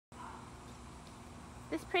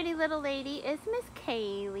This pretty little lady is Miss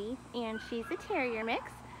Kaylie, and she's a terrier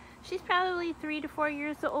mix. She's probably 3 to 4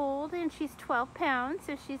 years old, and she's 12 pounds,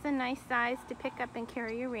 so she's a nice size to pick up and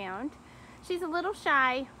carry around. She's a little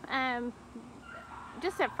shy,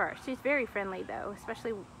 just at first. She's very friendly though,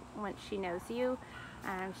 especially once she knows you.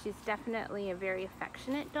 She's definitely a very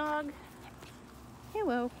affectionate dog.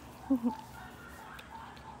 Hello.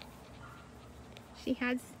 She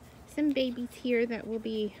has some babies here that we'll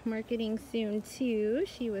be marketing soon too.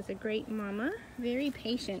 She was a great mama, very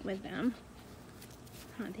patient with them.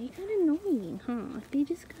 Oh, they got annoying, huh? They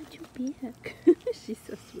just got too big. She's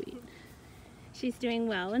so sweet. She's doing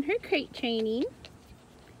well in her crate training,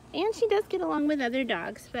 and she does get along with other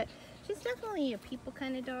dogs, but she's definitely a people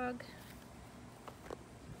kind of dog.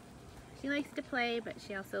 She likes to play, but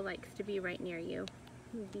she also likes to be right near you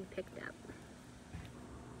and be picked up.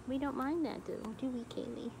 We don't mind that, do we,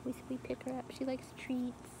 Kaylie? We pick her up. She likes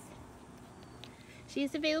treats. She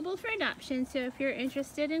is available for adoption, so if you're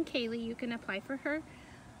interested in Kaylie, you can apply for her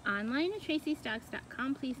online at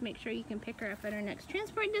tracysdogs.com. Please make sure you can pick her up at our next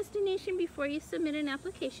transport destination before you submit an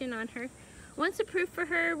application on her. Once approved for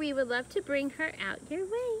her, we would love to bring her out your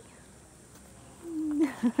way.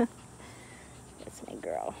 That's my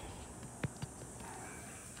girl.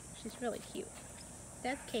 She's really cute.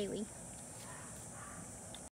 That's Kaylie.